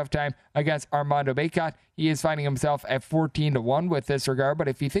bit of a tough time against Armando Bacot. He is finding himself at 14-1 with this regard, but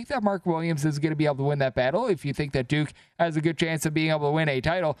if you think that Mark Williams is going to be able to win that battle, if you think that Duke has a good chance of being able to win a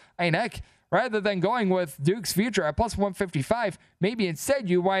title, I mean, heck, rather than going with Duke's future at plus 155, maybe instead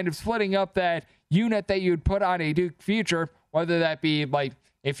you wind up splitting up that unit that you'd put on a Duke future, whether that be like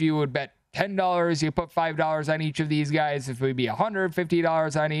if you would bet $10, you put $5 on each of these guys. If it would be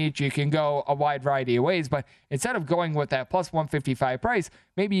 $150 on each, you can go a wide variety of ways. But instead of going with that plus 155 price,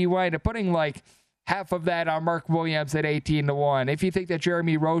 maybe you wind up putting like half of that on Mark Williams at 18-1. If you think that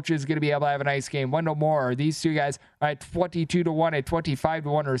Jeremy Roach is going to be able to have a nice game, Wendell Moore, these two guys are at 22-1 and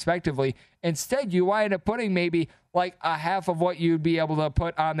 25-1 respectively. Instead, you wind up putting maybe like a half of what you'd be able to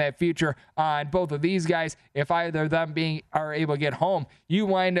put on that future on both of these guys. If either of them are able to get home, you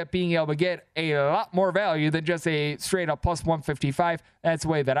wind up being able to get a lot more value than just a straight up plus 155. That's the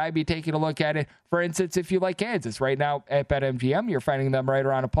way that I'd be taking a look at it. For instance, if you like Kansas right now at BetMGM, you're finding them right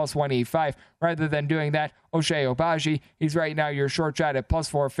around a plus 185. Rather than doing that, Ochai Agbaji, he's right now your short shot at plus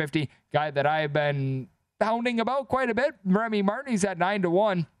 450. Guy that I've been pounding about quite a bit. Remy Martin, he's at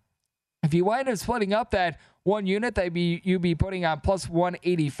 9-1. If you wind up splitting up that one unit that you'd be putting on plus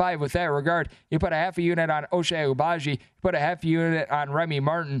 185 with that regard, you put a half a unit on Ochai Agbaji, you put a half a unit on Remy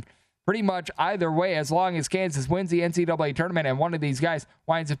Martin. Pretty much either way, as long as Kansas wins the NCAA tournament and one of these guys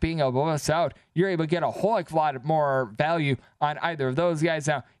winds up being able to miss out, you're able to get a whole heck of a lot more value on either of those guys.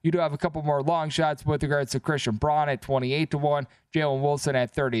 Now, you do have a couple more long shots with regards to Christian Braun at 28-1, Jalen Wilson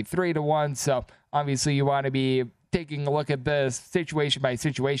at 33-1. So obviously you want to be taking a look at this situation by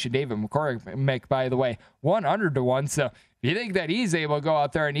situation. David McCormick, by the way, 100-1. So if you think that he's able to go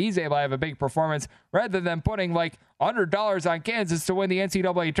out there and he's able to have a big performance, rather than putting like $100 on Kansas to win the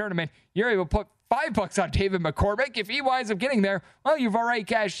NCAA tournament, you're able to put $5 on David McCormick. If he winds up getting there, well, you've already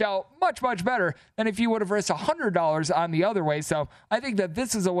cashed out much, much better than if you would have risked $100 on the other way. So I think that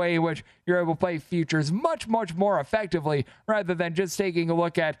this is a way in which you're able to play futures much, much more effectively rather than just taking a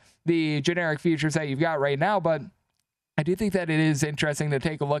look at the generic futures that you've got right now. But I do think that it is interesting to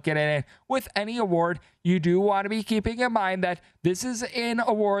take a look at it. And with any award, you do want to be keeping in mind that this is an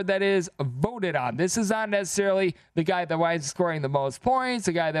award that is voted on. This is not necessarily the guy that winds up scoring the most points,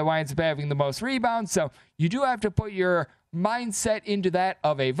 the guy that winds up having the most rebounds. So you do have to put your mindset into that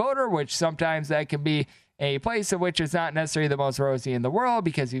of a voter, which sometimes that can be a place in which is not necessarily the most rosy in the world,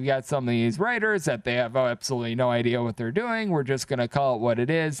 because you've got some of these writers that they have absolutely no idea what they're doing. We're just going to call it what it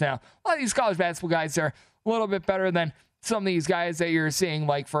is. Now, a lot of these college basketball guys are a little bit better than some of these guys that you're seeing,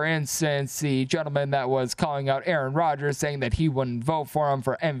 like, for instance, the gentleman that was calling out Aaron Rodgers, saying that he wouldn't vote for him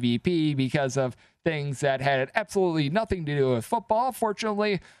for MVP because of things that had absolutely nothing to do with football.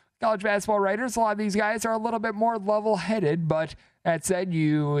 Fortunately, college basketball writers, a lot of these guys are a little bit more level-headed, but that said,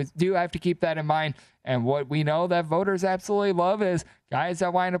 you do have to keep that in mind. And what we know that voters absolutely love is guys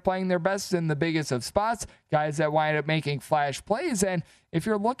that wind up playing their best in the biggest of spots, guys that wind up making flash plays. And if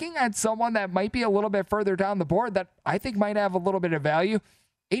you're looking at someone that might be a little bit further down the board that I think might have a little bit of value,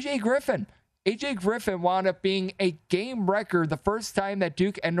 AJ Griffin. AJ Griffin wound up being a game record the first time that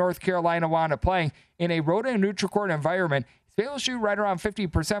Duke and North Carolina wound up playing in a road and neutral court environment. He's able to shoot right around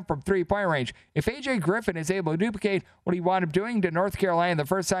 50% from three-point range. If AJ Griffin is able to duplicate what he wound up doing to North Carolina the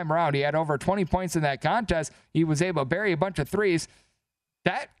first time around, he had over 20 points in that contest. He was able to bury a bunch of threes.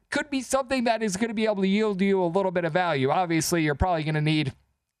 That could be something that is going to be able to yield you a little bit of value. Obviously, you're probably going to need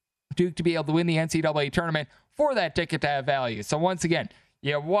Duke to be able to win the NCAA tournament for that ticket to have value. So once again,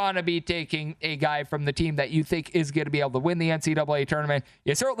 you want to be taking a guy from the team that you think is going to be able to win the NCAA tournament.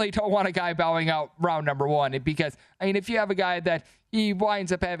 You certainly don't want a guy bowing out round number one, because, I mean, if you have a guy that he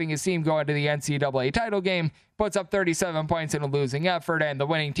winds up having his team go into the NCAA title game, puts up 37 points in a losing effort, and the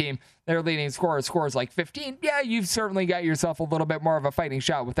winning team, their leading scorer scores like 15, yeah, you've certainly got yourself a little bit more of a fighting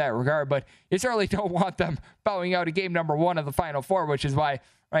shot with that regard, but you certainly don't want them bowing out a game number one of the Final Four, which is why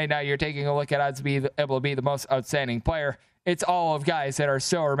right now you're taking a look at odds to be able to be the most outstanding player. It's all of guys that are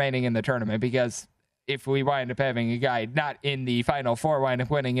still remaining in the tournament, because if we wind up having a guy not in the Final Four wind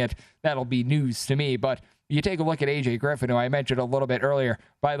up winning it, that'll be news to me. But you take a look at AJ Griffin, who I mentioned a little bit earlier.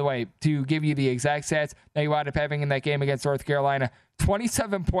 By the way, to give you the exact stats that he wound up having in that game against North Carolina,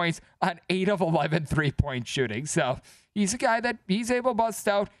 27 points on 8 of 11 three-point shooting. So he's a guy that he's able to bust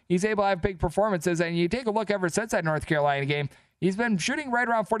out. He's able to have big performances. And you take a look ever since that North Carolina game, he's been shooting right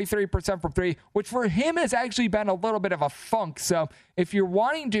around 43% from three, which for him has actually been a little bit of a funk. So if you're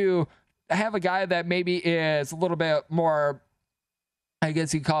wanting to have a guy that maybe is a little bit more, I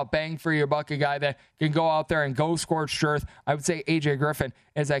guess you call it bang for your buck, a guy that can go out there and go scorched earth, I would say AJ Griffin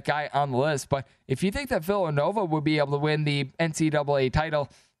is that guy on the list. But if you think that Villanova would be able to win the NCAA title,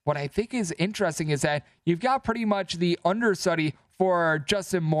 what I think is interesting is that you've got pretty much the understudy for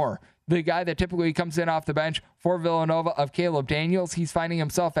Justin Moore, the guy that typically comes in off the bench for Villanova of Caleb Daniels. He's finding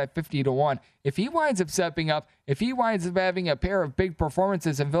himself at 50-1. If he winds up stepping up, if he winds up having a pair of big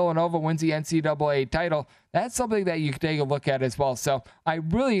performances and Villanova wins the NCAA title, that's something that you can take a look at as well. So I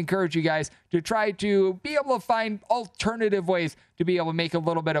really encourage you guys to try to be able to find alternative ways to be able to make a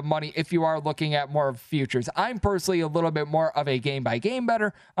little bit of money if you are looking at more futures. I'm personally a little bit more of a game-by-game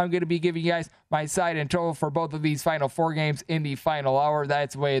bettor. I'm going to be giving you guys my side and total for both of these Final Four games in the final hour.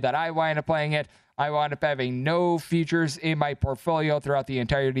 That's the way that I wind up playing it. I wound up having no futures in my portfolio throughout the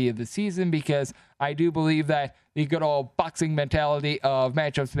entirety of the season, because I do believe that the good old boxing mentality of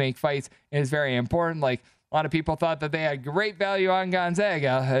matchups make fights is very important. Like, a lot of people thought that they had great value on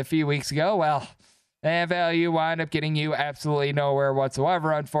Gonzaga a few weeks ago. Well, that value wound up getting you absolutely nowhere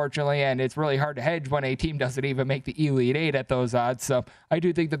whatsoever, unfortunately, and it's really hard to hedge when a team doesn't even make the Elite Eight at those odds. So I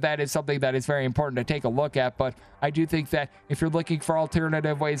do think that that is something that is very important to take a look at, but I do think that if you're looking for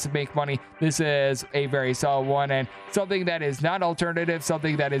alternative ways to make money, this is a very solid one, and something that is not alternative,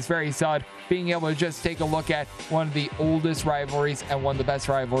 something that is very solid, being able to just take a look at one of the oldest rivalries and one of the best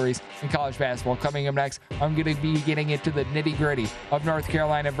rivalries in college basketball. Coming up next, I'm going to be getting into the nitty-gritty of North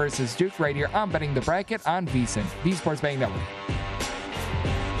Carolina versus Duke right here on Betting the Bracket on VSiN, the Sports Betting Network.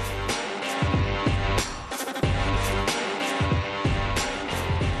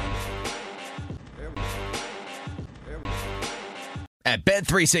 At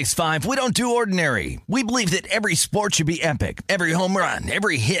Bet365, we don't do ordinary. We believe that every sport should be epic. Every home run,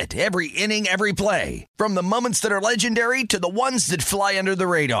 every hit, every inning, every play. From the moments that are legendary to the ones that fly under the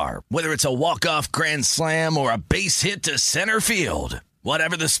radar. Whether it's a walk-off grand slam or a base hit to center field.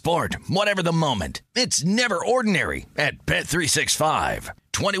 Whatever the sport, whatever the moment, it's never ordinary at Bet365.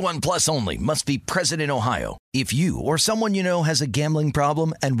 21 plus only. Must be present in Ohio. If you or someone you know has a gambling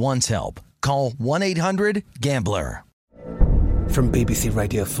problem and wants help, call 1-800-GAMBLER. From BBC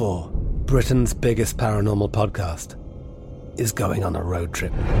Radio 4, Britain's biggest paranormal podcast is going on a road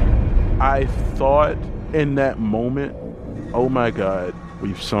trip. I thought in that moment, oh my God,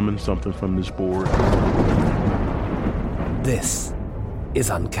 we've summoned something from this board. This is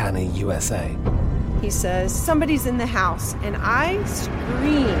Uncanny USA. He says, somebody's in the house, and I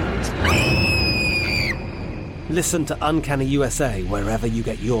screamed. Listen to Uncanny USA wherever you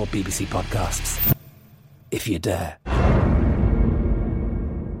get your BBC podcasts, if you dare.